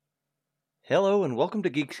Hello and welcome to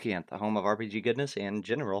GeekScant, the home of RPG goodness and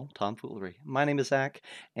general tomfoolery. My name is Zach,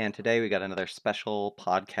 and today we got another special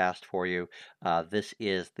podcast for you. This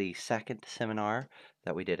is the second seminar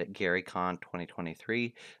that we did at GaryCon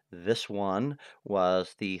 2023. This one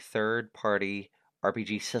was the third-party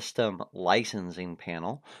RPG system licensing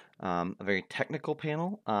panel, a very technical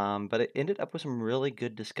panel, but it ended up with some really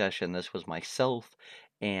good discussion. This was myself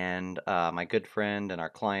and my good friend and our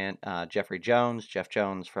client, Jeff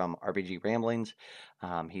Jones from RPG Ramblings.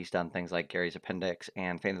 He's done things like Gary's Appendix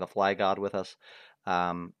and Fate of the Fly God with us.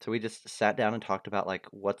 So we just sat down and talked about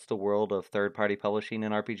what's the world of third-party publishing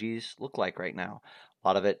in RPGs look like right now. A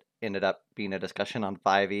lot of it ended up being a discussion on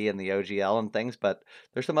 5e and the OGL and things, but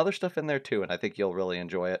there's some other stuff in there too, and I think you'll really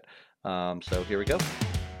enjoy it. So here we go.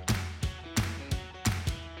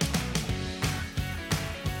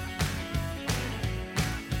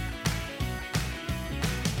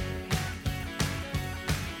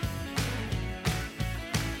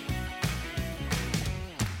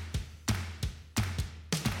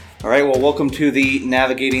 All right, well, welcome to the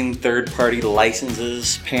Navigating Third-Party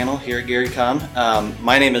Licenses panel here at GaryCon.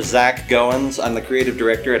 My name is Zach Goins. I'm the creative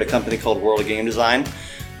director at a company called World of Game Design.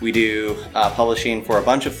 We do publishing for a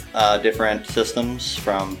bunch of different systems,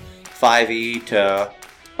 from 5e to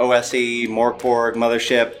OSE, Morkborg,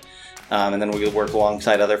 Mothership, and then we work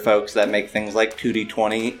alongside other folks that make things like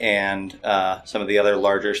 2D20 and some of the other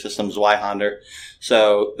larger systems, Zweihander.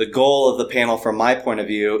 So the goal of the panel, from my point of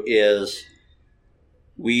view, is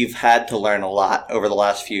we've had to learn a lot over the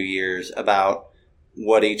last few years about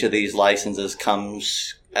what each of these licenses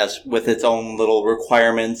comes as with its own little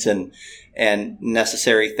requirements and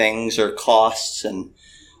necessary things or costs, and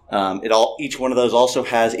each one of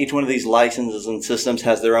these licenses and systems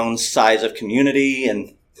has their own size of community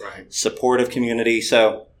and supportive community.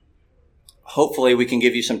 So hopefully we can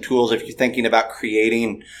give you some tools if you're thinking about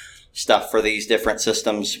creating stuff for these different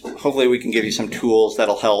systems. Hopefully we can give you some tools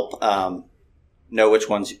that'll help know which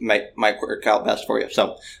ones might work out best for you.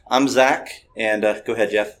 So I'm Zach, and go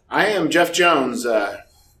ahead, Jeff. I am Jeff Jones. Am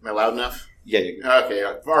I loud enough? Yeah. Okay.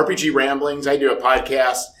 RPG Ramblings. I do a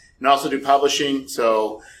podcast and also do publishing.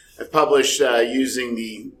 So I've published using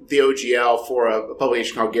the OGL for a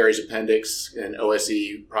publication called Gary's Appendix, an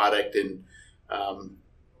OSE product, and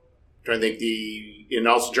trying to think and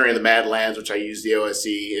also Journey of the Madlands, which I use the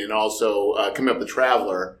OSE, and also coming up with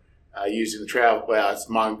Traveler. Using the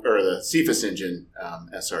the Cephas engine,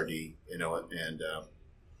 SRD, and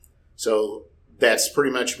so that's pretty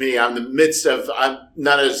much me. I'm in the midst of, I'm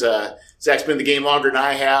not as, Zach's been in the game longer than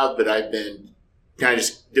I have, but I've been kind of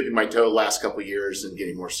just dipping my toe the last couple of years and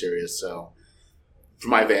getting more serious. So from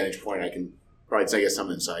my vantage point, I can probably, I guess, some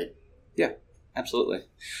insight. Yeah. Absolutely.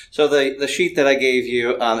 So the sheet that I gave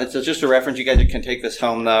you, it's just a reference. You guys can take this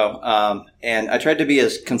home, though. And I tried to be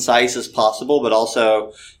as concise as possible, but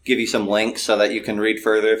also give you some links so that you can read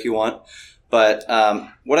further if you want. But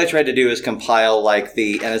what I tried to do is compile and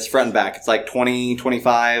it's front and back. It's like 20,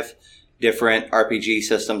 25 different RPG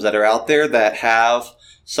systems that are out there that have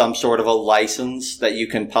some sort of a license that you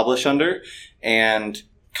can publish under, and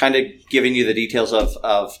kind of giving you the details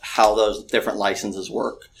of how those different licenses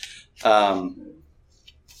work.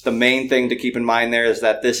 The main thing to keep in mind there is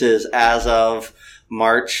that this is as of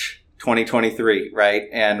March 2023, right?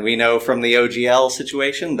 And we know from the OGL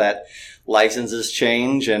situation that licenses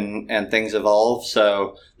change and things evolve.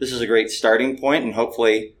 So this is a great starting point, and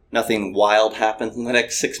hopefully nothing wild happens in the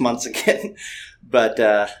next 6 months again. But,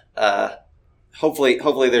 hopefully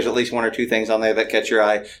there's at least one or two things on there that catch your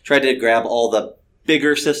eye. Try to grab all the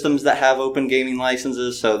bigger systems that have open gaming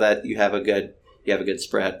licenses so that you have a good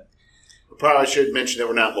spread. Probably should mention that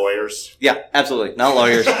we're not lawyers. Yeah, absolutely. Not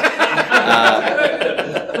lawyers.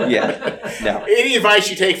 Yeah, no. Any advice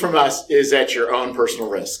you take from us is at your own personal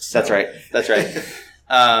risk. So. That's right.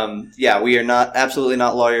 Yeah, we are absolutely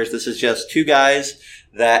not lawyers. This is just two guys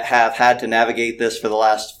that have had to navigate this for the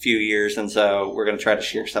last few years, and so we're going to try to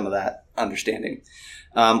share some of that understanding.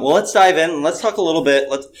 Well, let's dive in and let's talk a little bit.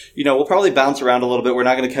 We'll probably bounce around a little bit. We're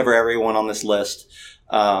not going to cover everyone on this list.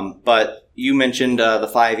 But you mentioned the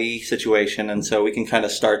 5e situation, and so we can kind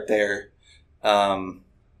of start there. I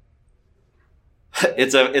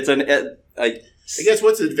guess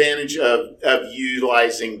what's the advantage of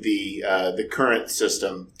utilizing the current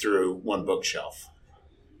system through one bookshelf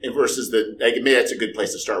versus maybe that's a good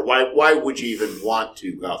place to start. Why would you even want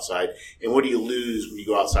to go outside, and what do you lose when you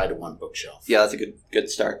go outside of one bookshelf? Yeah, that's a good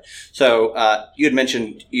start. So you had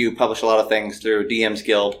mentioned you publish a lot of things through DM's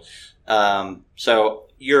Guild. So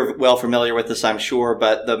you're well familiar with this, I'm sure,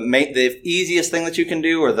 but the easiest thing that you can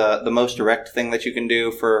do, or the most direct thing that you can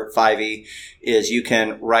do for 5e, is you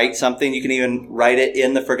can write something. You can even write it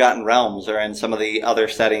in the Forgotten Realms or in some of the other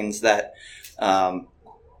settings that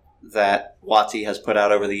that WotC has put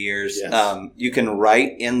out over the years. Yes. You can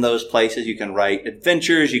write in those places. You can write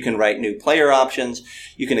adventures. You can write new player options.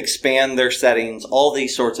 You can expand their settings, all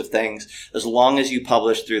these sorts of things, as long as you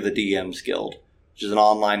publish through the DMs Guild, which is an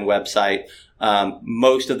online website.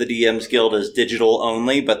 Most of the DMs Guild is digital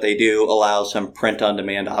only, but they do allow some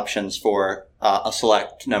print-on-demand options for a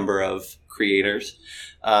select number of creators.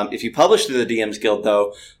 If you publish through the DMs Guild,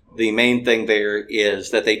 though, the main thing there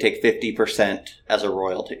is that they take 50% as a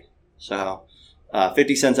royalty. So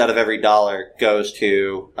 50 cents out of every dollar goes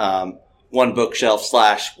to One Bookshelf /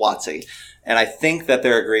 WotC. And I think that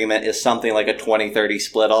their agreement is something like a 20-30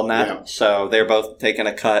 split on that. Yeah. So they're both taking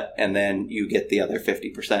a cut, and then you get the other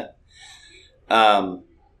 50%.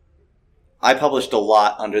 I published a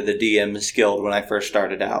lot under the DMs Guild when I first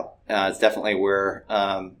started out. It's definitely where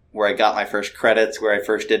I got my first credits, where I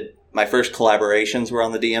first did my first collaborations were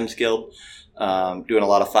on the DMs Guild, doing a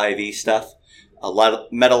lot of 5e stuff.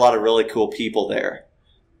 Met a lot of really cool people there.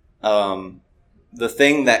 The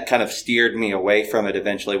thing that kind of steered me away from it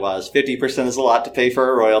eventually was 50% is a lot to pay for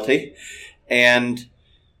a royalty. And,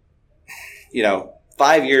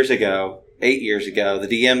 8 years ago, the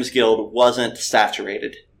DMs Guild wasn't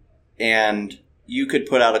saturated. And you could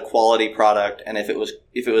put out a quality product, and if it was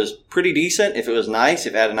pretty decent, if it was nice,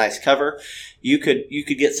 if it had a nice cover, you could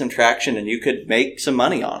get some traction and you could make some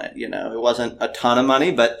money on it. It wasn't a ton of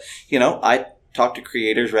money, but I talked to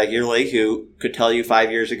creators regularly who could tell you 5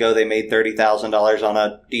 years ago they made $30,000 on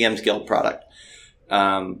a DMs Guild product.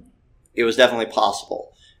 It was definitely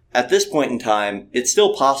possible. At this point in time, it's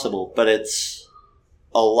still possible, but it's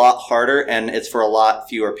a lot harder and it's for a lot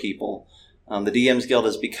fewer people. The DMs Guild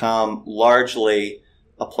has become largely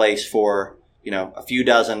a place for, a few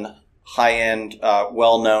dozen high-end,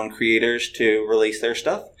 well-known creators to release their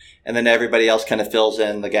stuff. And then everybody else kind of fills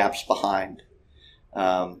in the gaps behind.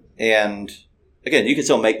 And again, you can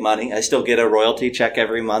still make money. I still get a royalty check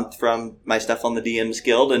every month from my stuff on the DMs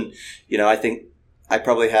Guild. And, I think I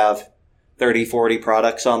probably have 30, 40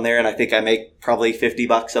 products on there. And I think I make probably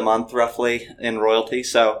 $50 a month roughly in royalty.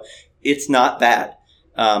 So it's not bad.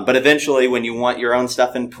 But eventually, when you want your own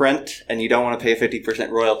stuff in print and you don't want to pay a 50%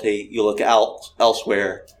 royalty, you look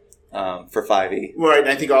elsewhere for 5e. Right, and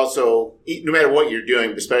I think also, no matter what you're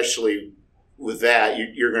doing, especially with that,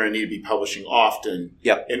 you're going to need to be publishing often.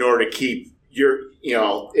 Yep. In order to keep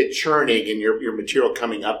it churning and your material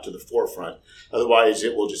coming up to the forefront. Otherwise,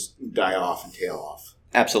 it will just die off and tail off.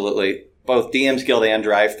 Absolutely. Both DMs Guild and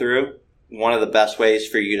Drive-Thru, one of the best ways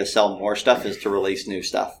for you to sell more stuff is to release new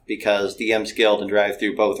stuff, because DMs Guild and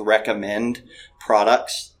Drive-Thru both recommend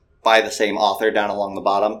products by the same author down along the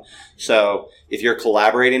bottom. So if you're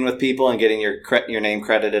collaborating with people and getting your name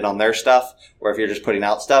credited on their stuff, or if you're just putting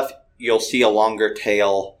out stuff, you'll see a longer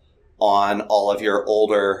tail on all of your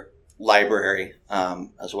older library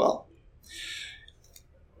as well.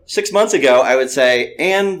 6 months ago, I would say,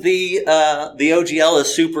 and the OGL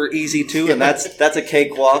is super easy too, and that's a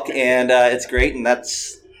cakewalk, and it's great, and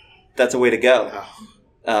that's a way to go.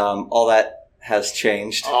 All that has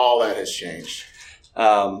changed. All that has changed.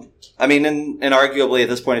 And arguably at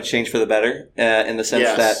this point, it's changed for the better in the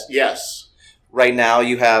sense that right now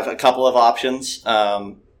you have a couple of options.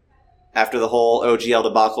 After the whole OGL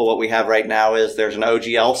debacle, what we have right now is there's an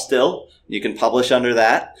OGL still. You can publish under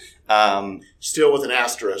that. Still with an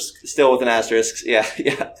asterisk. Yeah.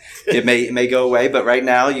 It may go away, but right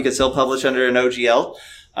now you can still publish under an OGL,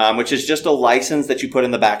 which is just a license that you put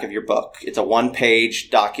in the back of your book. It's a 1-page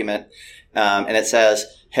document, and it says,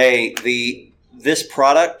 hey, this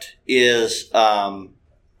product is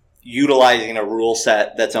utilizing a rule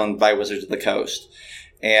set that's owned by Wizards of the Coast.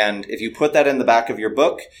 And if you put that in the back of your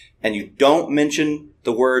book and you don't mention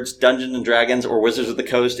the words Dungeons and Dragons or Wizards of the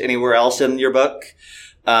Coast anywhere else in your book,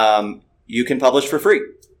 you can publish for free,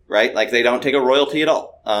 right? Like, they don't take a royalty at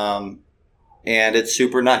all. And it's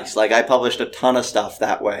super nice. Like, I published a ton of stuff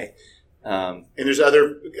that way. And there's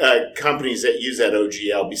other companies that use that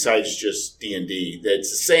OGL besides just D&D.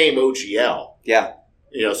 That's the same OGL. Yeah.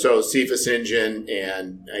 So Cephas Engine,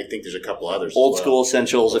 and I think there's a couple others. Old School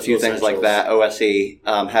Essentials, a few things like that. OSE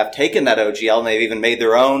have taken that OGL, and they've even made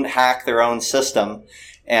their own system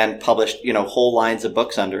and published, whole lines of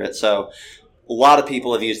books under it. So a lot of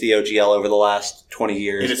people have used the OGL over the last 20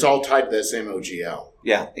 years. And it's all tied to that same OGL.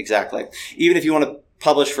 Yeah, exactly. Even if you want to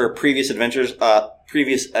publish for previous editions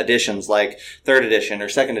like 3rd edition or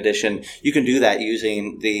 2nd edition, you can do that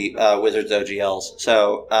using the Wizards OGLs.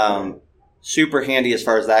 So, super handy as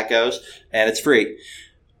far as that goes, and it's free.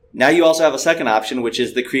 Now you also have a second option, which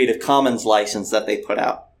is the Creative Commons license that they put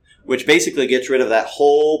out, which basically gets rid of that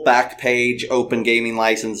whole back page open gaming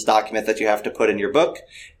license document that you have to put in your book,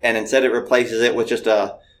 and instead it replaces it with just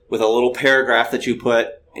a little paragraph that you put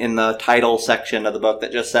in the title section of the book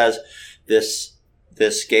that just says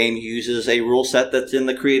this game uses a rule set that's in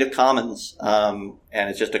the Creative Commons, and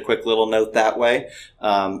it's just a quick little note that way.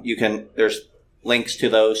 There's links to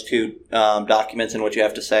those two documents and what you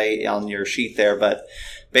have to say on your sheet there, but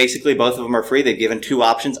basically both of them are free. They've given two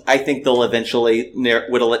options. I think they'll eventually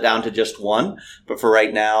whittle it down to just one, but for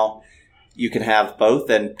right now, you can have both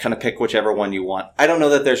and kind of pick whichever one you want. I don't know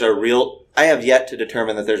that I have yet to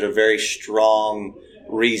determine that there's a very strong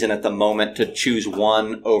reason at the moment to choose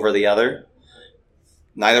one over the other.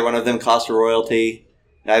 Neither one of them costs a royalty.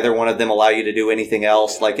 Neither one of them allow you to do anything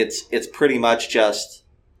else. Like it's pretty much just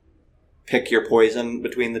pick your poison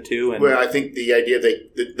between the two. And well, I think the idea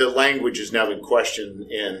that the language has now been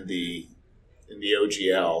questioned in the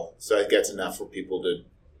OGL, so I think that's enough for people to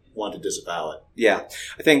want to disavow it. Yeah.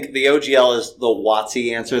 I think the OGL is the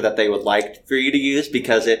WotC answer that they would like for you to use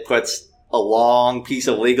because it puts a long piece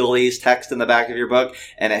of legalese text in the back of your book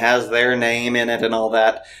and it has their name in it and all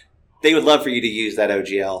that. They would love for you to use that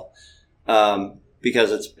OGL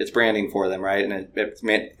because it's branding for them, right? And it's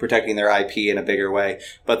protecting their IP in a bigger way.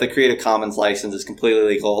 But the Creative Commons license is completely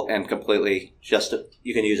legal and completely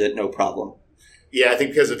you can use it, no problem. Yeah, I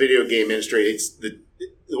think because the video game industry, it's the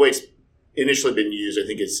way it's initially been used, I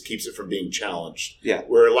think it keeps it from being challenged. Yeah.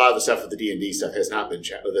 Where a lot of the stuff with the D&D stuff has not been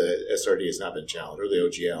challenged, the SRD has not been challenged, or the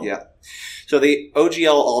OGL. Yeah. So the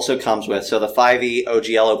OGL also comes with, so the 5e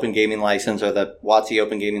OGL Open Gaming License or the WotC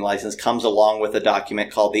Open Gaming License comes along with a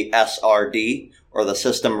document called the SRD, or the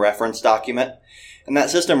System Reference Document. And that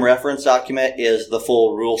System Reference Document is the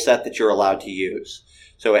full rule set that you're allowed to use.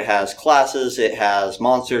 So it has classes, it has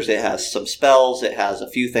monsters, it has some spells, it has a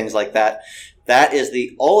few things like that. That is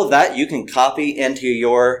all of that you can copy into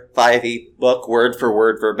your 5e book word for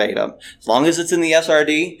word verbatim. As long as it's in the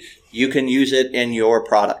SRD, you can use it in your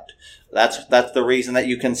product. That's the reason that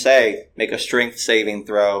you can say, make a strength saving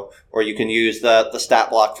throw, or you can use the stat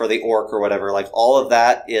block for the orc or whatever. Like all of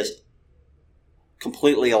that is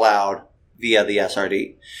completely allowed via the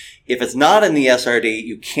SRD. If it's not in the SRD,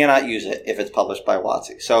 you cannot use it if it's published by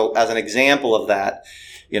WotC. So as an example of that,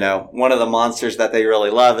 one of the monsters that they really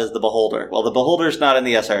love is the Beholder. Well, the Beholder's not in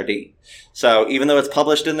the SRD. So even though it's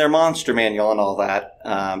published in their monster manual and all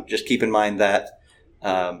that, just keep in mind that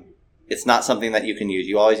it's not something that you can use.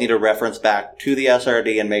 You always need to reference back to the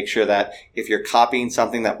SRD and make sure that if you're copying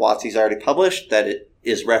something that WotC's already published, that it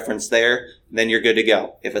is referenced there, then you're good to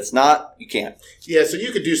go. If it's not, you can't. Yeah, so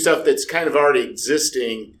you could do stuff that's kind of already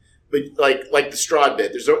existing, but like the Strahd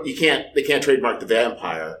bit. They can't trademark the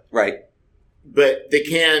vampire. Right. But they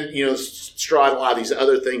can, Strahd and a lot of these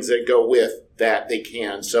other things that go with that, they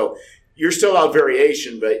can. So you're still out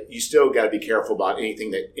variation, but you still got to be careful about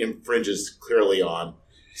anything that infringes clearly on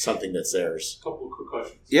something that's theirs. A couple of quick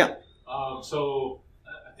questions. Yeah. So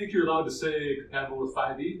I think you're allowed to say compatible with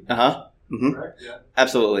 5e. Uh-huh. Mm-hmm. Correct? Yeah.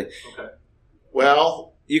 Absolutely. Okay.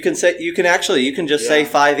 Well, you can just say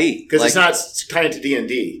 5e because it's not tied to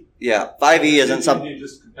D&D. Yeah, 5e isn't something.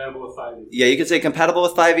 Just compatible with 5e. Yeah, you can say compatible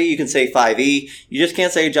with 5e. You can say 5e. You just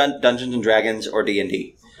can't say Dungeons and Dragons or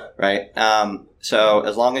D&D, right? So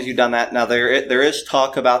as long as you've done that, now there is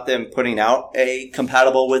talk about them putting out a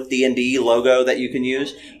compatible with D&D logo that you can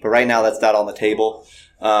use, but right now that's not on the table.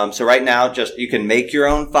 So right now, just you can make your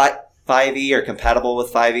own 5e or compatible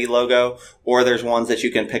with 5e logo, or there's ones that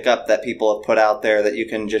you can pick up that people have put out there that you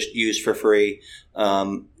can just use for free.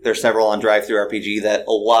 There's several on Drive-Thru-RPG that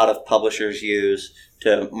a lot of publishers use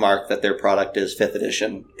to mark that their product is 5th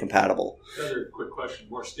edition compatible. Another quick question,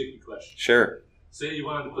 more sticky question. Sure. Say you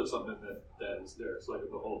wanted to put something that is there, it's like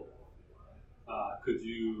a beholder. Could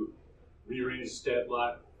you rearrange the stat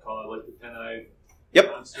block, call it like the 10-eyed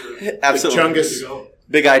monster? Absolutely. Chungus.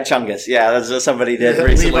 Big-eyed Chungus. Yeah, that's what somebody did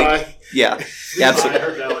recently. Levi. Yeah, absolutely. I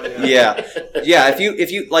heard that one, Yeah.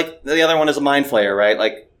 If you like, the other one is a Mind Flayer, right?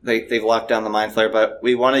 Like they've locked down the Mind Flayer, but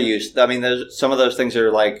we want to use. I mean, there's some of those things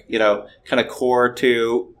are like kind of core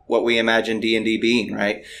to what we imagine D&D being,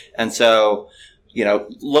 right? And so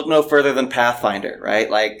look no further than Pathfinder, right?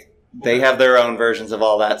 Like they have their own versions of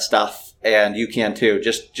all that stuff, and you can too.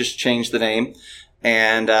 Just change the name,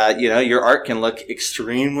 and your art can look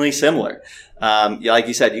extremely similar. Like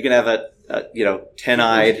you said, you can have a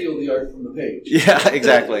 10-eyed. Steal the art from the page. Yeah,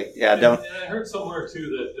 exactly. Yeah, and I heard somewhere too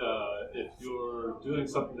that if you're doing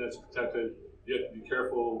something that's protected, you have to be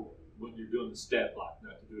careful when you're doing the stat block,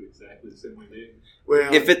 not to do it exactly the same way they do?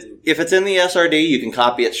 Well, If it's in the SRD, you can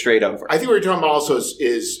copy it straight over. I think what you're talking about also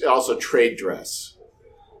is also trade dress.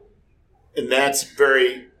 And that's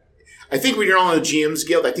very... I think when you're on the GM's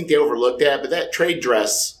Guild, I think they overlooked that. But that trade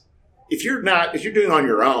dress, if you're doing it on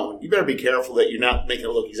your own, you better be careful that you're not making it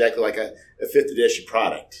look exactly like a 5th edition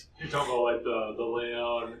product. You're talking about like the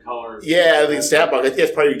layout and the colors. Yeah, the stat block. I think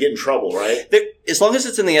that's probably you get in trouble, right? As long as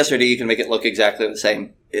it's in the SRD, you can make it look exactly the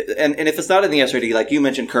same. And if it's not in the SRD, like you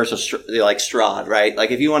mentioned, Curse of Strahd, right?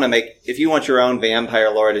 Like if you want your own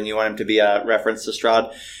vampire lord and you want him to be a reference to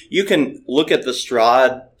Strahd, you can look at the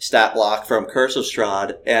Strahd stat block from Curse of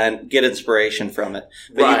Strahd and get inspiration from it.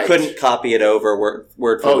 But Right. you couldn't copy it over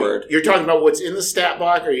word for word. You're talking about what's in the stat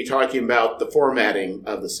block, or are you talking about the formatting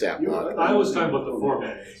of the stat block? I was talking about the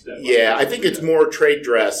formatting of the stat block. Yeah, I think it's more trade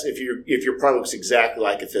dress if your product looks exactly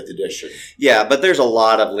like a 5th edition. Yeah, but there's a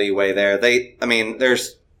lot of leeway there.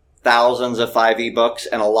 There's thousands of 5e books,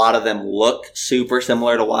 and a lot of them look super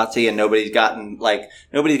similar to WotC, and nobody's got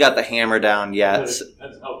the hammer down yet. That's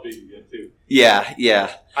how big you get too. Yeah.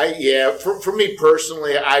 For me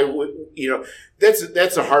personally, I would,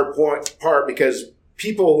 that's a hard part because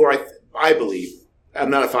people who I believe, I'm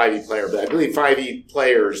not a 5e player, but I believe 5e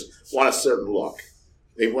players want a certain look.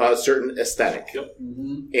 They want a certain aesthetic. Yep.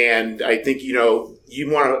 Mm-hmm. And I think,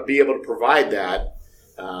 you want to be able to provide that.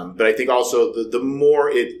 But I think also the more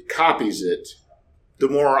it copies it, the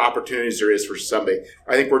more opportunities there is for somebody.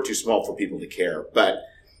 I think we're too small for people to care. But,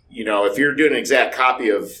 if you're doing an exact copy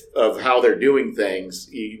of how they're doing things,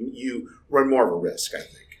 you run more of a risk, I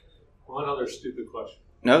think. One other stupid question.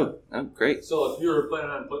 No, great. So if you're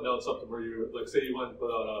planning on putting out something where you, like, say you want to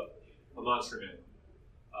put out a monster manual,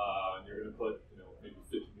 and you're going to put, maybe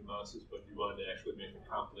 50 new monsters, but you wanted to actually make a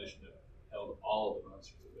compilation that held all of the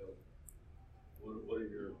monsters available. What are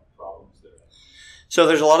your problems there? So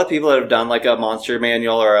there's a lot of people that have done like a monster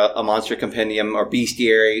manual or a monster compendium or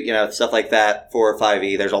bestiary, stuff like that for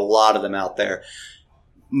 5e. There's a lot of them out there.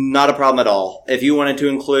 Not a problem at all. If you wanted to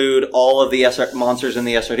include all of the monsters in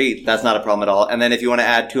the SRD, that's not a problem at all. And then if you want to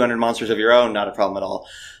add 200 monsters of your own, not a problem at all.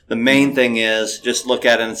 The main thing is just look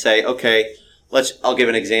at it and say, okay, I'll give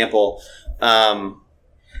an example.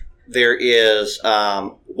 There is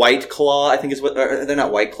White Claw, I think is what they're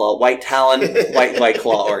not White Claw, White Talon, White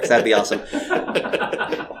Claw orcs. That'd be awesome.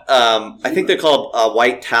 I think they're called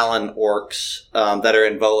White Talon orcs that are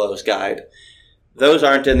in Volo's guide. Those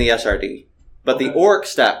aren't in the SRD, but the orc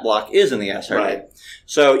stat block is in the SRD. Right.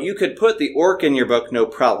 So you could put the orc in your book, no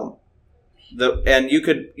problem. And you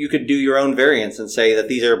could do your own variants and say that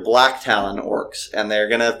these are Black Talon orcs, and they're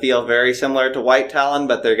going to feel very similar to White Talon,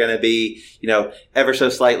 but they're going to be, ever so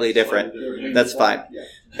slightly different. That's fine.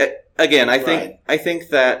 Again, I think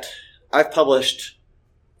that I've published,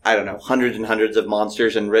 hundreds and hundreds of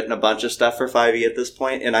monsters and written a bunch of stuff for 5e at this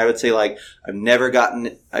point, and I would say I've never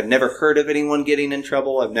heard of anyone getting in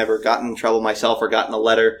trouble. I've never gotten in trouble myself or gotten a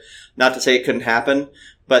letter. Not to say it couldn't happen,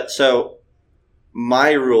 but so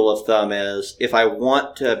my rule of thumb is if I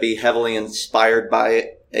want to be heavily inspired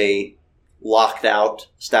by a locked out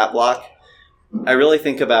stat block, I really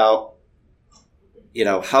think about,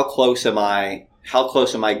 how close am I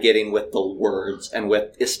getting with the words, and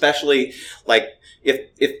with, especially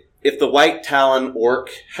if the White Talon orc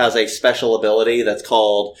has a special ability that's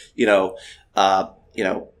called,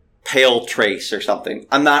 Pale Trace or something,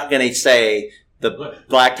 I'm not going to say the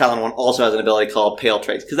Black Talon one also has an ability called Pale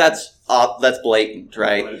Trace, because that's blatant,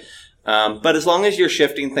 right? But as long as you're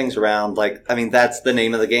shifting things around, that's the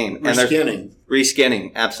name of the game.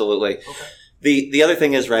 Reskinning, absolutely. Okay. The other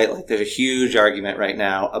thing is, right, there's a huge argument right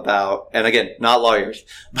now about, and again, not lawyers,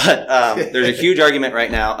 but there's a huge argument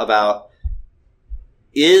right now about,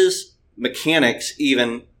 is mechanics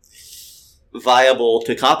even viable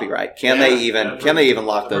to copyright? Can they even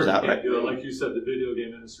lock those out? Right? Like you said, the video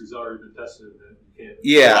game industry's already been tested, and you can't.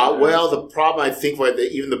 Yeah. The problem, I think,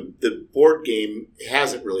 even the board game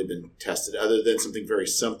hasn't really been tested, other than something very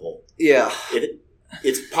simple. Yeah.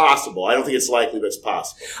 It's possible. I don't think it's likely, but it's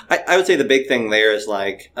possible. I would say the big thing there is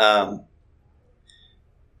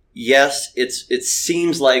yes, it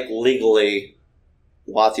seems like legally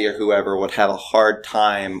WotC or whoever would have a hard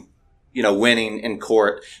time, winning in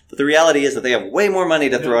court. But the reality is that they have way more money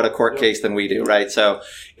to throw at a court case than we do, right? So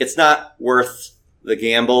it's not worth the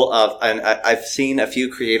gamble of, and I've seen a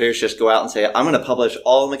few creators just go out and say, I'm going to publish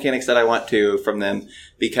all the mechanics that I want to from them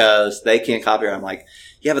because they can't copyright. I'm like,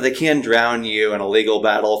 yeah, but they can drown you in a legal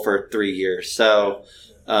battle for 3 years. So,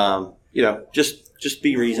 just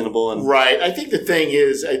be reasonable. And right. I think the thing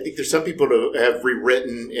is, I think there's some people who have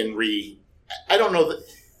rewritten and I don't know that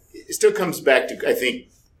it still comes back to, I think,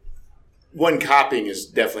 one, copying is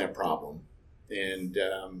definitely a problem. And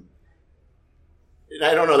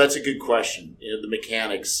I don't know. That's a good question. The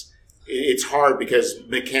mechanics, it's hard because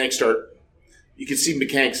mechanics you can see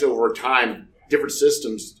mechanics over time, different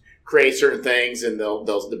systems create certain things, and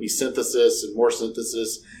there'll be synthesis and more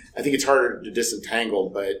synthesis. I think it's harder to disentangle,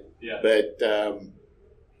 but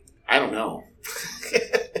I don't know.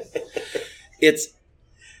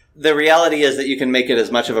 The reality is that you can make it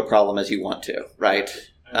as much of a problem as you want to, right?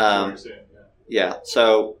 Yeah.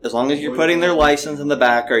 So as long as you're putting their license in the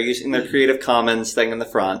back or using their Creative Commons thing in the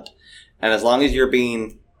front, and as long as you're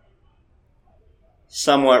being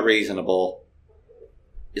somewhat reasonable,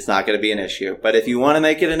 it's not going to be an issue. But if you want to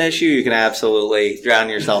make it an issue, you can absolutely drown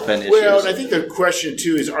yourself in issues. Well, and I think the question,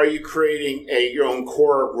 too, is are you creating your own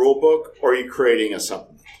core rule book, or are you creating a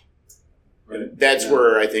supplement? Right. That's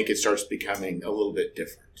where I think it starts becoming a little bit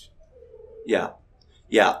different.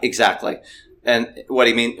 Yeah, exactly. And what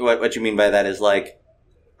do you mean? What you mean by that is, like,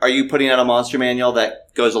 are you putting out a monster manual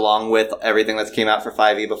that goes along with everything that's came out for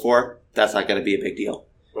 5e before? That's not going to be a big deal.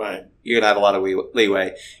 Right. You're going to have a lot of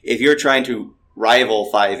leeway. If you're trying to rival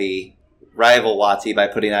 5e, rival WotC by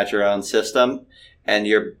putting out your own system, and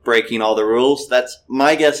you're breaking all the rules,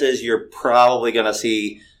 my guess is you're probably going to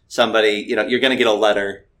see somebody, you're going to get a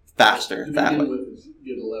letter faster that way.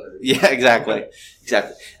 Get a letter. Yeah, exactly.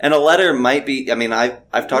 And a letter might be,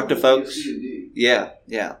 I've talked to folks. Yeah.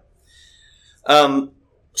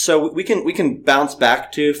 So we can bounce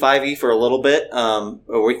back to 5e for a little bit,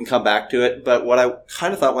 or we can come back to it. But what I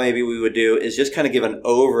kind of thought maybe we would do is just kind of give an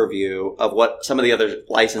overview of what some of the other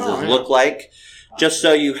licenses look like, just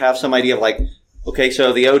so you have some idea of, like, okay,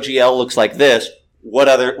 so the OGL looks like this. What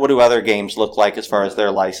do other games look like as far as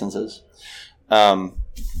their licenses?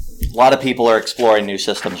 A lot of people are exploring new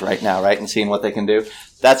systems right now, right, and seeing what they can do.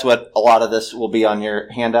 That's what a lot of this will be on your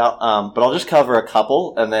handout. But I'll just cover a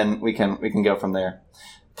couple, and then we can go from there.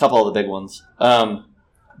 A couple of the big ones.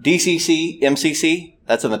 DCC, MCC,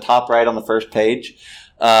 that's in the top right on the first page.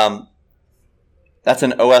 That's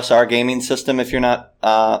an OSR gaming system, if you're not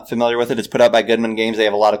familiar with it. It's put out by Goodman Games. They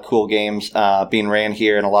have a lot of cool games being ran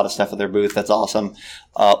here and a lot of stuff at their booth. That's awesome.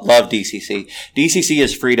 Love DCC. DCC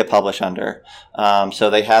is free to publish under. So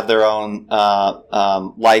they have their own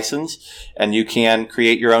license, and you can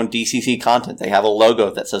create your own DCC content. They have a logo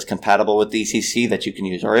that says compatible with DCC that you can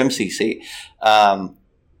use, or MCC.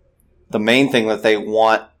 The main thing that they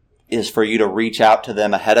want is for you to reach out to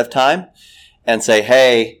them ahead of time and say,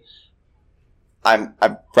 hey, I'm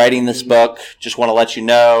writing this book, just want to let you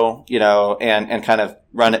know, and kind of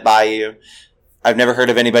run it by you. I've never heard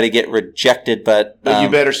of anybody get rejected, but you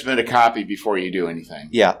better submit a copy before you do anything.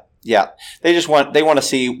 Yeah. They want to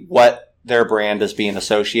see what their brand is being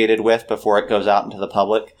associated with before it goes out into the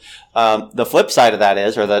public. The flip side of that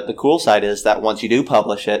is, or the cool side is, that once you do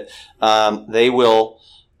publish it, they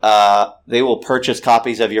will purchase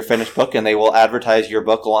copies of your finished book, and they will advertise your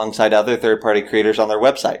book alongside other third-party creators on their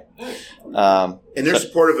website. And they're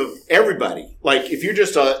supportive of everybody. Like, if you're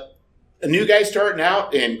just a new guy starting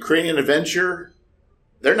out and creating an adventure,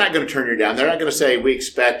 they're not going to turn you down. They're not going to say, we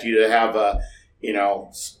expect you to have a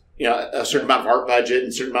certain amount of art budget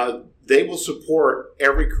and certain amount of. They will support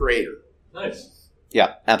every creator. Nice.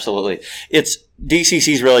 Yeah, absolutely.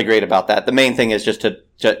 DCC's really great about that. The main thing is just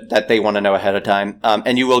that they want to know ahead of time.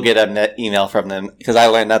 And you will get an email from them, because I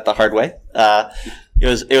learned that the hard way. It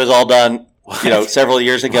was all done, several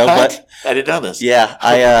years ago. What? But I didn't know this. Yeah,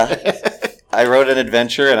 I wrote an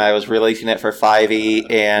adventure, and I was releasing it for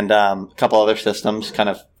 5e and a couple other systems, kind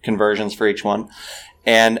of conversions for each one.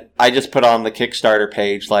 And I just put on the Kickstarter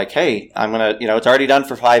page, like, hey, I'm going to, it's already done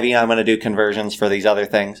for 5e. I'm going to do conversions for these other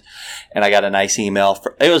things. And I got a nice email.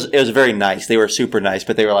 It was very nice. They were super nice,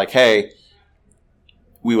 but they were like, hey,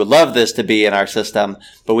 we would love this to be in our system,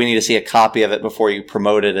 but we need to see a copy of it before you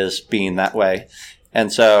promote it as being that way.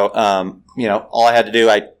 And so, all I had to do,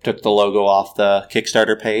 I took the logo off the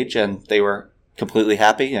Kickstarter page, and they were completely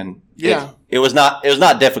happy. And it was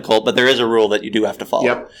not difficult, but there is a rule that you do have to follow.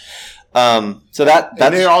 Yep. So that's,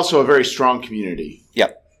 and they're also a very strong community.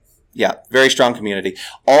 Yep. Yeah. Very strong community.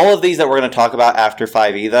 All of these that we're going to talk about after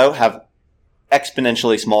 5e, though, have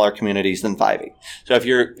exponentially smaller communities than 5e. So if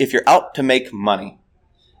you're out to make money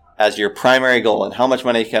as your primary goal, and how much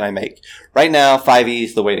money can I make? Right now, 5e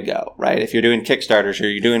is the way to go, right? If you're doing Kickstarters, or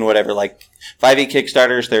you're doing whatever, like 5e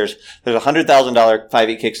Kickstarters, there's a $100,000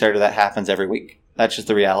 5e Kickstarter that happens every week. That's just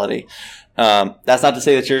the reality. That's not to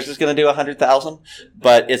say that yours is going to do 100,000,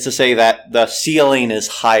 but it's to say that the ceiling is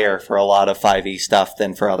higher for a lot of 5e stuff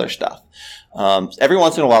than for other stuff. Every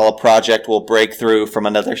once in a while, a project will break through from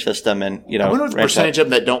another system, and I wonder what the percentage of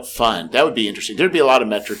them that don't fund. That would be interesting. There'd be a lot of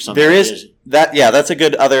metrics on there. Is that? Yeah, that's a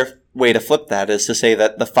good other way to flip that is to say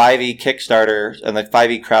that the 5e Kickstarter and the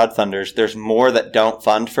 5e crowdfunders, there's more that don't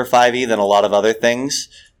fund for 5e than a lot of other things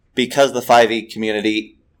because the 5e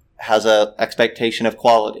community has a expectation of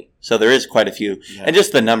quality. So there is quite a few. Yeah. And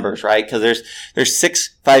just the numbers, right? Because there's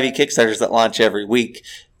 6 5e Kickstarters that launch every week.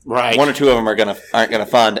 Right. 1 or 2 of them aren't gonna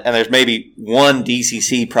fund, and there's maybe 1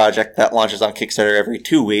 DCC project that launches on Kickstarter every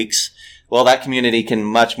 2 weeks. Well, that community can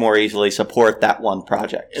much more easily support that one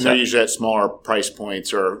project. And they're usually at smaller price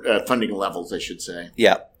points or funding levels, I should say.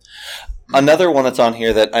 Yeah. Another one that's on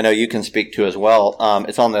here that I know you can speak to as well,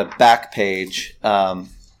 it's on the back page,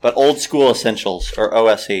 but Old School Essentials, or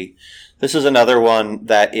OSE. This is another one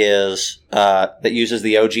that is that uses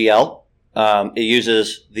the OGL. It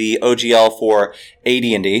uses the OGL for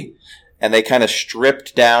AD&D, and they kind of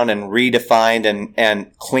stripped down and redefined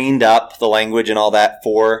and cleaned up the language and all that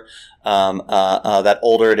for that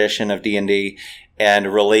older edition of D&D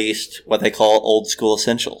and released what they call Old School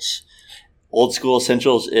Essentials. Old School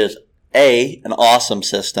Essentials is A, an awesome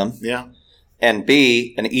system. Yeah. And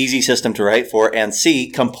B, an easy system to write for, and C,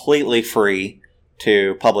 completely free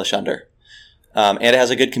to publish under. And it has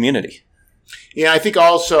a good community. Yeah, I think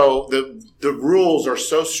also the rules are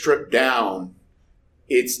so stripped down.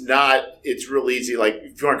 It's real easy. Like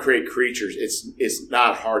if you want to create creatures, it's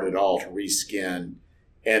not hard at all to reskin.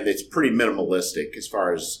 And it's pretty minimalistic as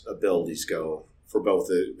far as abilities go for both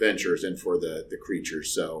the adventurers and for the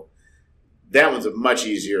creatures. So that one's a much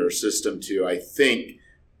easier system to, I think,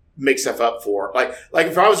 make stuff up for. Like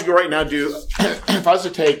if I was to go right now if I was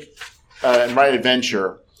to take and write an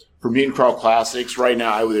adventure for Mutant Crawl Classics right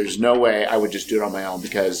now, there's no way I would just do it on my own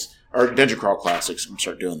or Dungeon Crawl Classics. I'm gonna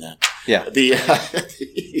start doing that. Yeah.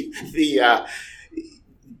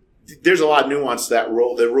 There's a lot of nuance to that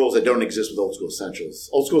rule. The rules that don't exist with Old School Essentials.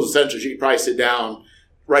 Old School Essentials, you can probably sit down,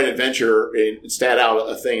 write an adventure, and stat out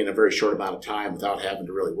a thing in a very short amount of time without having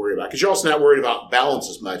to really worry about it. Because you're also not worried about balance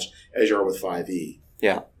as much as you are with 5e.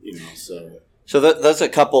 Yeah. So there's a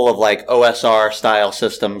couple of like OSR style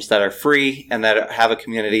systems that are free and that have a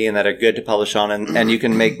community and that are good to publish on and you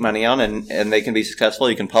can make money on and they can be successful.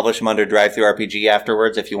 You can publish them under DriveThruRPG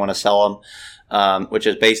afterwards if you want to sell them. Which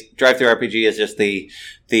is DriveThruRPG is just the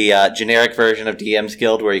generic version of DM's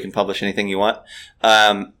Guild where you can publish anything you want.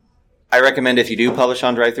 I recommend if you do publish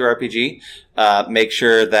on DriveThruRPG, make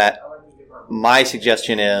sure that my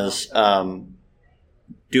suggestion is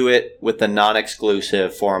do it with the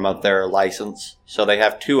non-exclusive form of their license. So they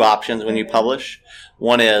have 2 options when you publish.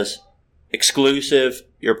 One is exclusive.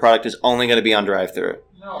 Your product is only going to be on DriveThru.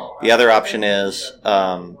 The other option is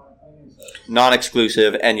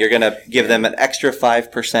non-exclusive, and you're going to give them an extra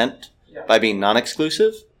 5% by being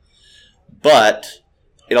non-exclusive, but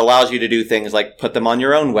it allows you to do things like put them on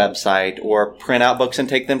your own website or print out books and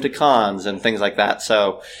take them to cons and things like that.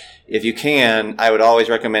 So if you can, I would always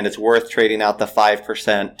recommend it's worth trading out the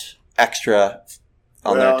 5% extra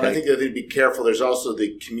on their take. I think that they'd be careful. There's also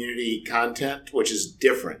the community content, which is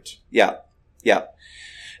different. Yeah.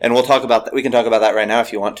 And we'll talk about that. We can talk about that right now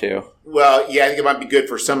if you want to. Well, yeah, I think it might be good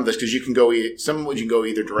for some of this because you can go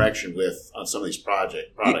either direction with on some of these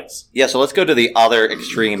products. Yeah, so let's go to the other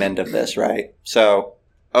extreme end of this, right? So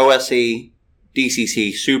OSE,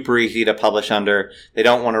 DCC, super easy to publish under. They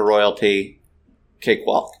don't want a royalty,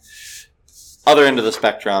 cakewalk. Other end of the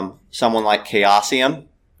spectrum, someone like Chaosium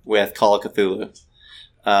with Call of Cthulhu.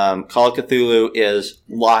 Call of Cthulhu is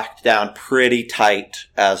locked down pretty tight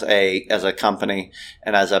as a company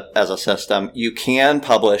and as a system. You can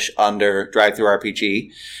publish under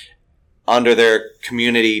DriveThruRPG under their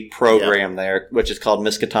community program there, which is called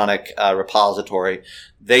Miskatonic Repository.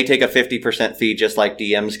 They take a 50% fee just like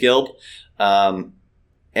DM's Guild. And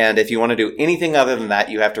if you want to do anything other than that,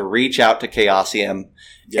 you have to reach out to Chaosium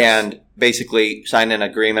and basically sign an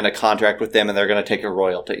agreement, a contract with them, and they're going to take a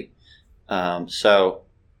royalty. So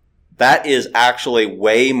that is actually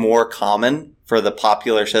way more common for the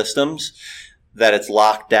popular systems, that it's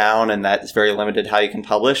locked down and that it's very limited how you can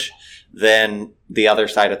publish, than the other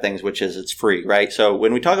side of things, which is it's free, right? So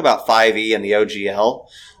when we talk about 5e and the OGL,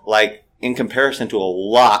 like in comparison to a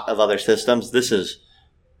lot of other systems, this is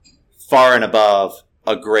far and above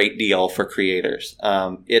a great deal for creators.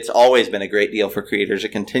 It's always been a great deal for creators. It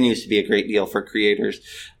continues to be a great deal for creators.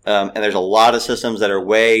 And there's a lot of systems that are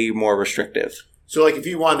way more restrictive. So, like, if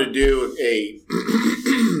you wanted to do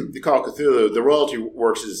the Call of Cthulhu, the royalty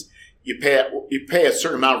works is you pay a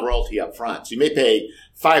certain amount of royalty up front. So you may pay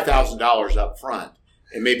 $5,000 up front,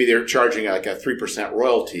 and maybe they're charging like a 3%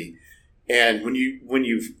 royalty. And when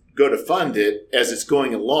you go to fund it as it's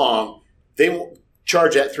going along, they won't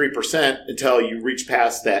charge that 3% until you reach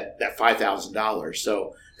past that $5,000.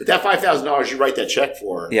 So, but that $5,000 you write that check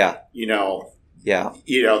for, Yeah.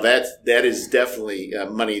 That is definitely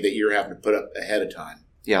money that you're having to put up ahead of time.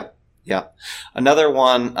 Yeah. Yeah. Another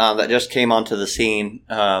one that just came onto the scene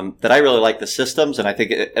that I really like the systems, and I think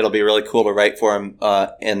it'll be really cool to write for them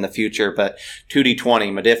in the future. But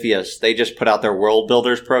 2D20, Modifius, they just put out their World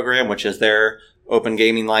Builders program, which is their open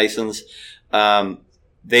gaming license.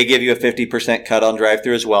 They give you a 50% cut on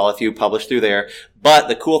drive-through as well if you publish through there. But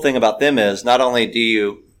the cool thing about them is not only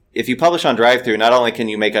if you publish on drive-through, not only can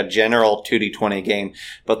you make a general 2D20 game,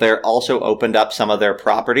 but they're also opened up some of their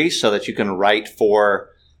properties so that you can write for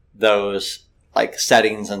those like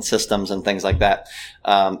settings and systems and things like that.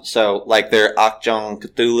 So like their Akjong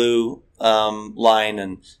Cthulhu line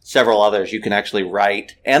and several others you can actually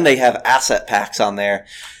write. And they have asset packs on there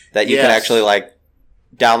that you can actually like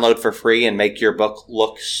download for free and make your book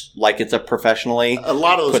look like it's a professionally a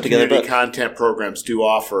lot of those put together community book. Content programs do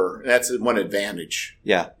offer. That's one advantage.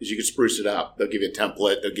 Yeah. Is you can spruce it up. They'll give you a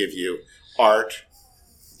template. They'll give you art.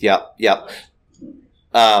 Yep.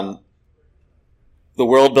 The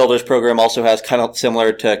World Builders program also has kind of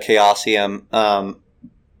similar to Chaosium.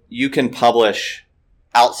 You can publish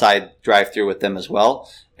outside drive-through with them as well.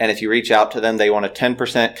 And if you reach out to them, they want a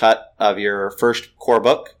 10% cut of your first core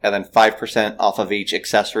book and then 5% off of each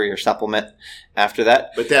accessory or supplement after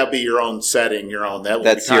that. But that'll be your own setting,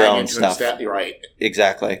 That's your own stuff. Right.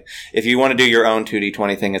 Exactly. If you want to do your own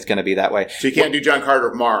 2D20 thing, it's going to be that way. So you can't do John Carter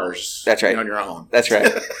of Mars. That's right. On your own. That's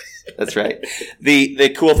right. That's right.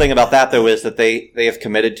 The cool thing about that, though, is that they have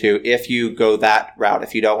committed to, if you go that route,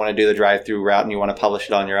 if you don't want to do the drive-through route and you want to publish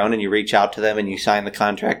it on your own and you reach out to them and you sign the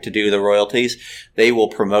contract to do the royalties, they will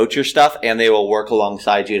promote your stuff and they will work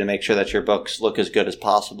alongside you to make sure that your books look as good as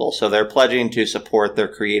possible. So they're pledging to support their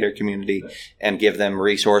creator community and give them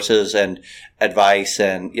resources and advice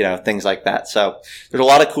and, things like that. So there's a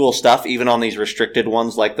lot of cool stuff, even on these restricted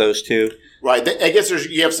ones like those two. Right. I guess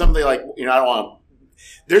you have something like, I don't want to.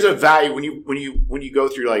 There's a value when you go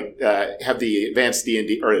through have the advanced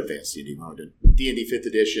D&D or advanced D&D, D&D 5th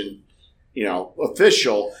edition,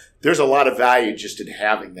 official. There's a lot of value just in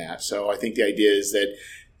having that. So I think the idea is that,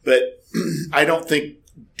 but I don't think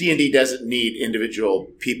D&D doesn't need individual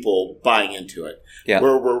people buying into it. Yeah.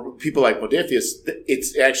 Where people like Modifius,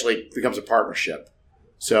 it's actually becomes a partnership.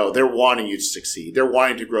 So they're wanting you to succeed. They're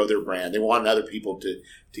wanting to grow their brand. They want other people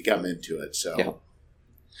to come into it. So. Yeah.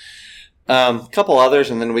 A couple others,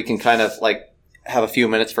 and then we can kind of have a few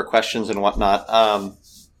minutes for questions and whatnot.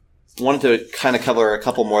 Wanted to kind of cover a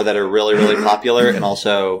couple more that are really, really popular and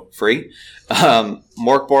also free.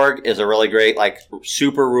 Morkborg is a really great,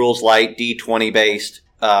 super rules light, D20 based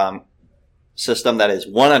system that is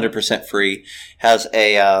 100% free. Has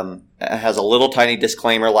a little tiny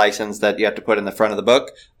disclaimer license that you have to put in the front of the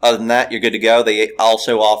book. Other than that, you're good to go. They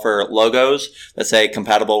also offer logos that say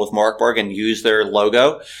compatible with Morkborg and use their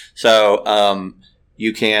logo. So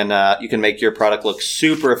you can make your product look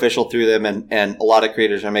super official through them, and a lot of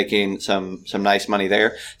creators are making some nice money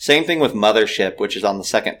there. Same thing with Mothership, which is on the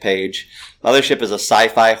second page. Mothership is a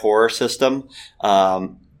sci-fi horror system.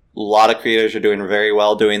 A lot of creators are doing very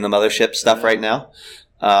well doing the Mothership stuff right now.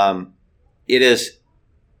 It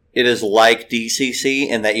is like DCC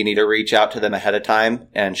in that you need to reach out to them ahead of time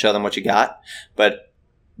and show them what you got, but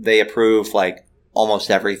they approve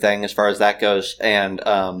almost everything as far as that goes, and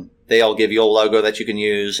they'll give you a logo that you can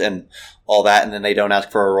use and all that, and then they don't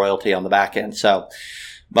ask for a royalty on the back end. So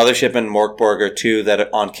Mothership and Morkborg are two that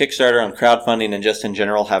on Kickstarter, on crowdfunding, and just in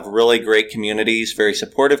general have really great communities, very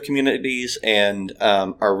supportive communities, and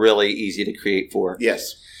are really easy to create for.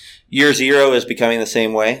 Yes. Year Zero is becoming the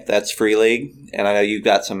same way. That's Free League, and I know you've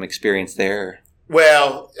got some experience there.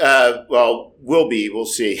 Well, will be. We'll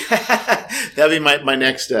see. That'll be my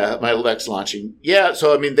next launching. Yeah.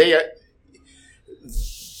 So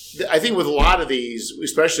I think with a lot of these,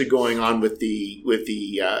 especially going on with the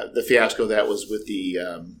fiasco that was with the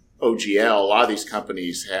OGL, a lot of these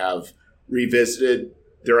companies have revisited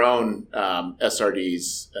their own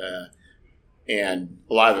SRDs, and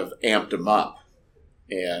a lot of them amped them up.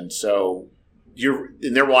 And so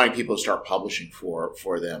they're wanting people to start publishing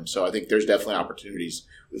for them. So I think there's definitely opportunities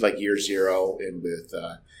with Year Zero and with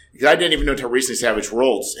because I didn't even know until recently Savage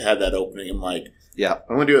Worlds had that opening. I'm like, yeah,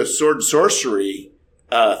 I'm going to do a sword and sorcery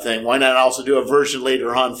thing. Why not also do a version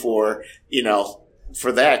later on for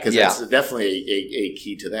that? Because that's definitely a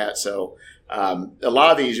key to that. So a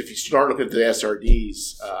lot of these, if you start looking at the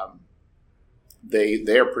SRDs,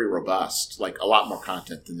 they are pretty robust. A lot more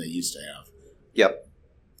content than they used to have. Yep.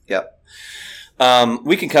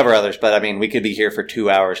 We can cover others, but we could be here for 2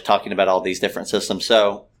 hours talking about all these different systems.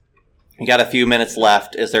 So we got a few minutes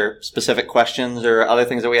left. Is there specific questions or other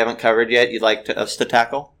things that we haven't covered yet you'd like us to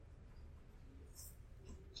tackle?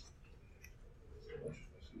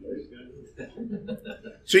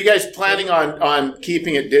 So you guys planning on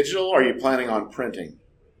keeping it digital, or are you planning on printing?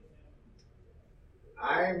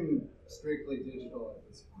 I'm strictly digital at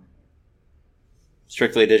this point.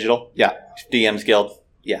 Strictly digital? Yeah. DM's Guild?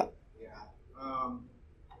 Yeah.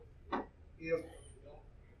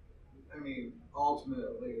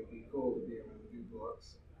 Ultimately, it'd be cool to be able to do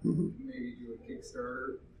books. Maybe do a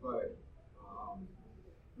Kickstarter, but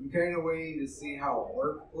I'm kind of waiting to see how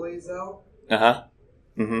work plays out.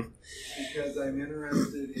 Because I'm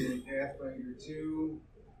interested in Pathfinder 2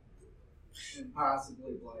 and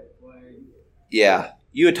possibly Black Flag. Yeah.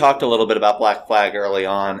 You had talked a little bit about Black Flag early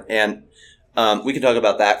on, and we can talk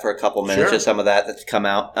about that for a couple minutes, Sure. just some of that's come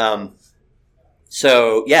out.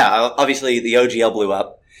 So, yeah, obviously the OGL blew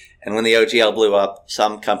up. And when the OGL blew up,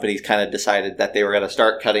 some companies kind of decided that they were going to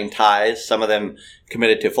start cutting ties. Some of them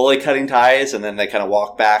committed to fully cutting ties, and then they kind of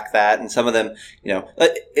walked back that. And some of them,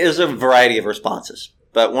 it was a variety of responses.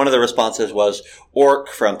 But one of the responses was Orc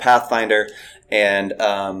from Pathfinder and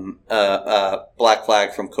Black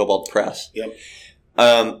Flag from Cobalt Press. Yep.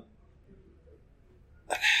 I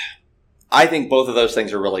think both of those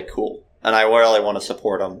things are really cool, and I really want to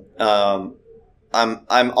support them.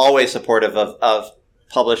 I'm always supportive of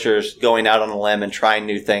publishers going out on a limb and trying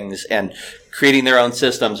new things and creating their own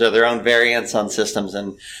systems or their own variants on systems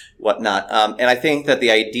and whatnot. And I think that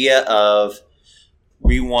the idea of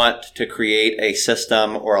we want to create a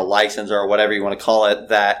system or a license or whatever you want to call it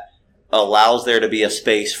that allows there to be a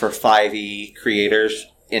space for 5e creators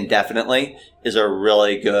indefinitely is a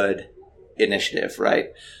really good initiative, right?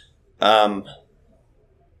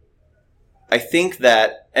 I think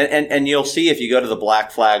that, and you'll see if you go to the Black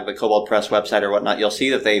Flag, the Cobalt Press website or whatnot, you'll see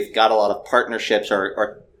that they've got a lot of partnerships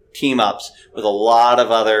or team-ups with a lot of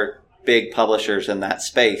other big publishers in that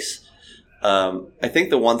space. I think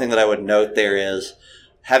the one thing that I would note there is,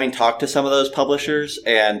 having talked to some of those publishers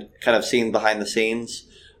and kind of seen behind the scenes,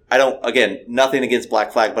 nothing against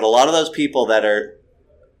Black Flag, but a lot of those people that are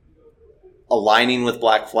aligning with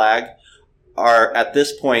Black Flag are at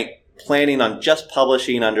this point planning on just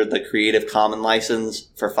publishing under the Creative Commons license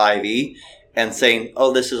for 5e and saying,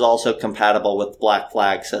 oh, this is also compatible with Black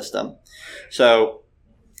Flag system. So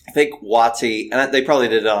I think WotC, and they probably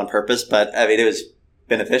did it on purpose, but I mean, it was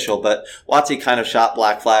beneficial, but WotC kind of shot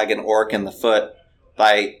Black Flag and Orc in the foot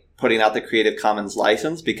by putting out the Creative Commons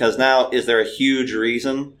license, because now is there a huge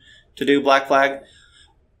reason to do Black Flag?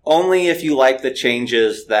 Only if you like the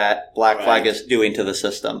changes that Black Flag is doing to the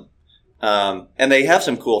system. And they have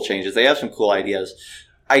some cool changes. They have some cool ideas.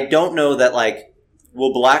 I don't know that,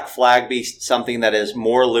 will Black Flag be something that is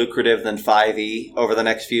more lucrative than 5e over the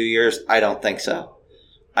next few years? I don't think so.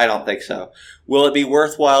 Will it be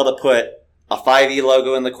worthwhile to put a 5e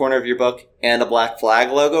logo in the corner of your book and a Black Flag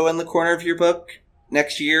logo in the corner of your book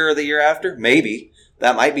next year or the year after? Maybe.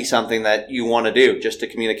 That might be something that you want to do just to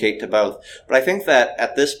communicate to both. But I think that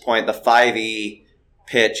at this point, the 5e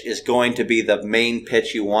pitch is going to be the main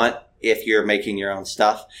pitch you want if you're making your own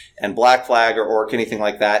stuff. And Black Flag or Orc, anything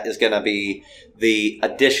like that, is going to be the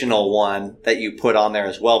additional one that you put on there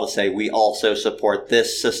as well to say, we also support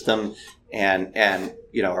this system and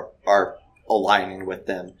are aligning with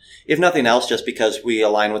them. If nothing else, just because we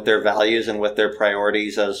align with their values and with their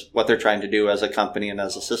priorities as what they're trying to do as a company and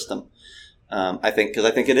as a system. I think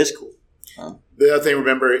it is cool. The other thing,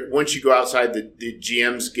 remember, once you go outside the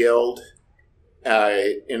GM's Guild,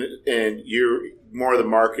 and you're more of the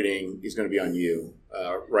marketing is going to be on you.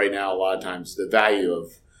 Right now, a lot of times the value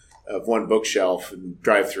of one bookshelf and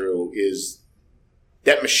drive-through is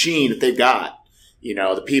that machine that they've got.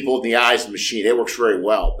 The people in the eyes of the machine, it works very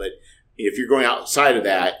well. But if you're going outside of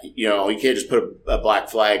that, you can't just put a Black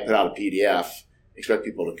Flag, put out a PDF, expect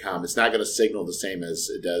people to come. It's not going to signal the same as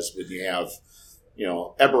it does when you have,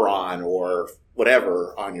 Eberron or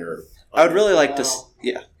whatever on your. I would really like to.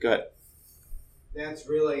 Yeah, go ahead. That's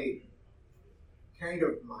really kind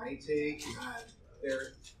of my take on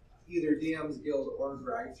their either DM's Guild or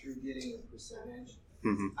drive-through getting a percentage.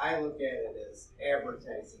 Mm-hmm. I look at it as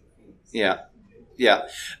advertising fees. Yeah.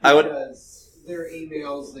 Because their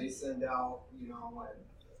emails they send out,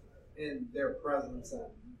 and their presence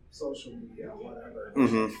on social media, whatever.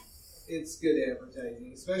 Mm-hmm. It's good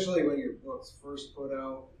advertising, especially when your book's first put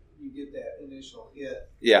out. You get that initial hit.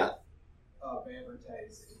 Yeah. Of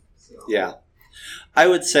advertising. So. Yeah. I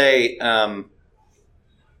would say,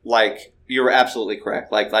 you were absolutely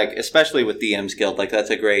correct. Especially with DM's Guild, that's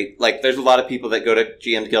a great, there's a lot of people that go to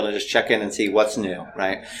GM's Guild and just check in and see what's new,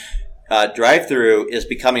 right? Drive-through is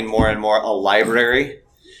becoming more and more a library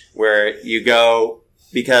where you go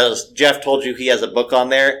because Jeff told you he has a book on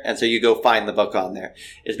there, and so you go find the book on there.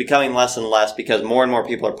 It's becoming less and less because more and more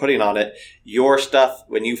people are putting on it. Your stuff,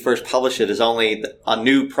 when you first publish it, is only a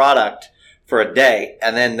new product for a day,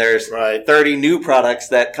 and then there's 30 new products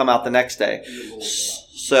that come out the next day.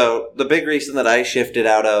 So the big reason that I shifted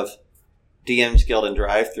out of DM's Guild and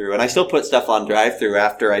Drive-Thru, and I still put stuff on Drive-Thru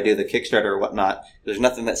after I do the Kickstarter or whatnot. There's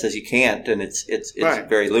nothing that says you can't, and it's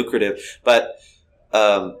very lucrative. But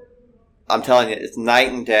I'm telling you, it's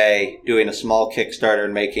night and day doing a small Kickstarter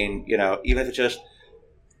and making, even if it's just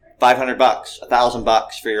 $500,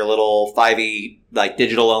 $1,000 for your little 5e like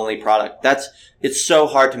digital only product. It's so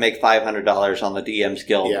hard to make $500 on the DM's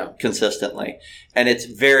Guild consistently, and it's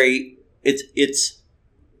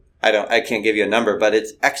I can't give you a number, but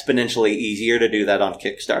it's exponentially easier to do that on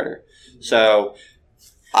Kickstarter. So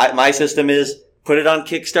my system is put it on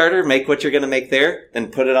Kickstarter, make what you're going to make there,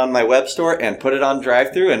 and put it on my web store and put it on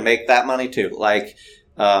Drive-Thru and make that money too. Like,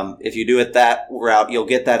 if you do it that route, you'll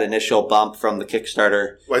get that initial bump from the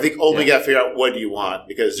Kickstarter. Well, I think ultimately you got to figure out what do you want,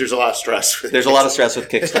 because there's a lot of stress. There's a lot of stress with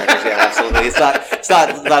Kickstarters. Yeah, absolutely. It's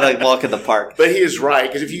not a walk in the park. But he is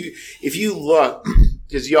right, because if you look,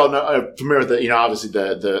 because you all know, remember obviously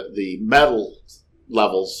the metal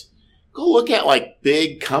levels. Go look at like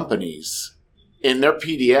big companies in their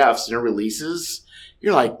PDFs and their releases.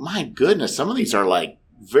 You're like, my goodness, some of these are like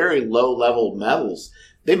very low level metals.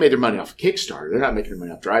 They made their money off of Kickstarter. They're not making their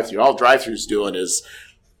money off Drive-Thru. All Drive-Thru's doing is,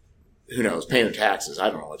 who knows, paying their taxes. I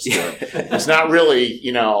don't know what it's doing. It's not really,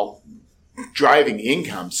 driving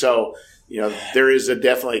income. So, there is a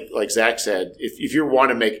definitely, like Zach said,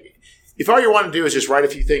 if all you want to do is just write a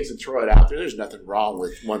few things and throw it out there, there's nothing wrong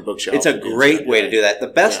with one bookshelf. It's a great way to do that.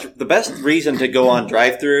 The best reason to go on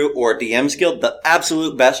Drive-Thru or DM's Guild, the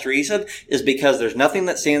absolute best reason, is because there's nothing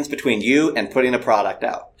that stands between you and putting a product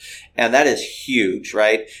out. And that is huge,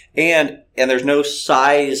 right? And there's no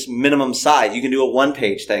minimum size. You can do a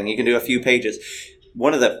one-page thing. You can do a few pages.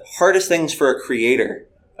 One of the hardest things for a creator,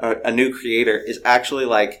 a new creator, is actually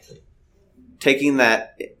like taking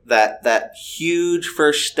that huge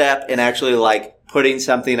first step and actually like putting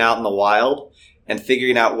something out in the wild and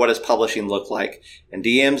figuring out what does publishing look like. And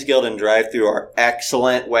DM's Guild and Drive-Thru are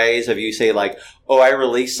excellent ways of you say like, oh, I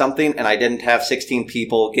released something and I didn't have 16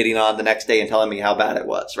 people getting on the next day and telling me how bad it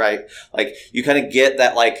was, right? Like you kind of get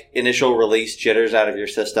that like initial release jitters out of your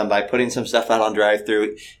system by putting some stuff out on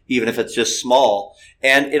Drive-Thru, even if it's just small.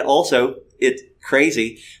 And it's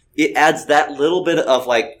crazy. It adds that little bit of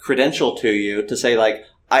like credential to you to say like,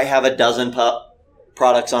 I have a dozen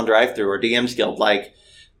products on Drive-Thru or DM's Guild. Like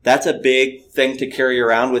that's a big thing to carry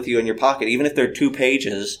around with you in your pocket, even if they're 2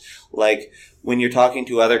 pages. Like when you're talking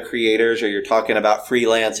to other creators or you're talking about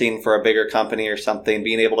freelancing for a bigger company or something,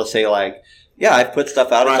 being able to say like, yeah, I've put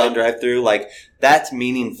stuff out on Drive-Thru. Like that's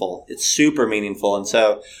meaningful. It's super meaningful. And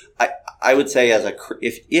so I would say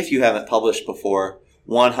if you haven't published before,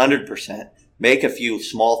 100%. Make a few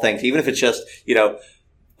small things, even if it's just,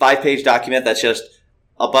 5-page document that's just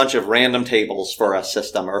a bunch of random tables for a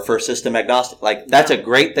system or for system agnostic. Like that's a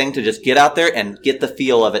great thing to just get out there and get the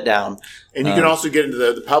feel of it down. And you can also get into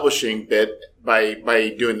the publishing bit by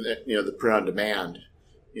doing the print on demand.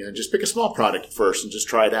 Just pick a small product first and just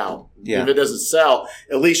try it out. Yeah. If it doesn't sell,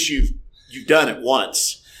 at least you've done it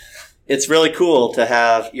once. It's really cool to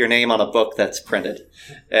have your name on a book that's printed.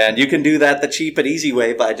 And you can do that the cheap and easy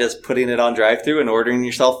way by just putting it on Drive-Thru and ordering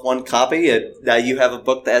yourself one copy. Now you have a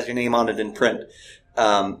book that has your name on it in print.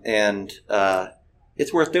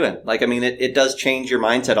 It's worth doing. Like, I mean, it does change your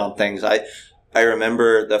mindset on things. I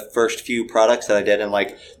remember the first few products that I did, and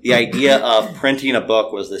like the idea of printing a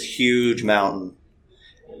book was this huge mountain.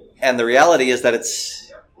 And the reality is that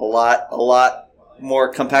it's a lot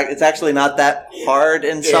more compact. It's actually not that hard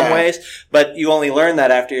in some ways, but you only learn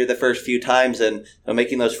that after the first few times, and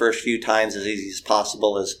making those first few times as easy as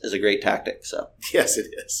possible is a great tactic. So yes, it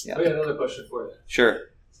is. Yeah. I got another question for you.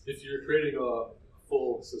 Sure. If you're creating a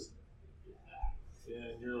full system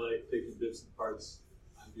and you're like taking bits and parts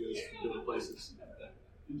and doing different places,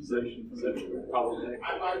 is that problematic?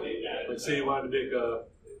 Like say you wanted to make a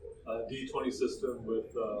D20 system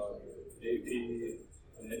with AP,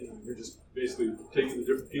 and you're just basically taking the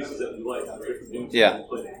different pieces that you like out of different games that you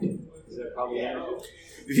play. Is that problematic?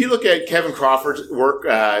 If you look at Kevin Crawford's work,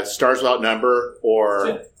 Stars Without Number,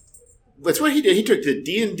 that's what he did. He took the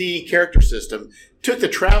D&D character system, took the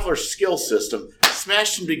Traveler skill system,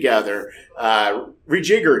 smashed them together,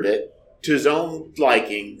 rejiggered it to his own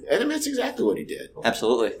liking, and that's exactly what he did.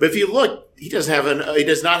 Absolutely. But if you look, he does not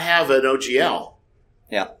have an OGL.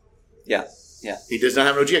 Yeah. He does not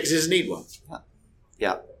have an OGL because he doesn't need one.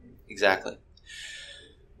 Yeah, exactly.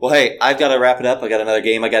 Well, hey, I've got to wrap it up. I got another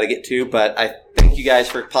game I got to get to, but I thank you guys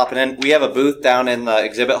for popping in. We have a booth down in the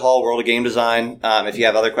exhibit hall, World of Game Design. If you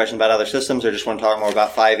have other questions about other systems or just want to talk more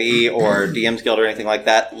about 5e or DM's Guild or anything like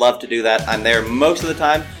that, love to do that. I'm there most of the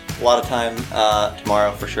time. A lot of time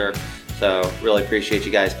tomorrow for sure. So really appreciate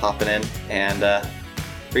you guys popping in and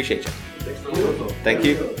appreciate you. Thanks for listening. Thank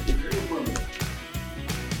you.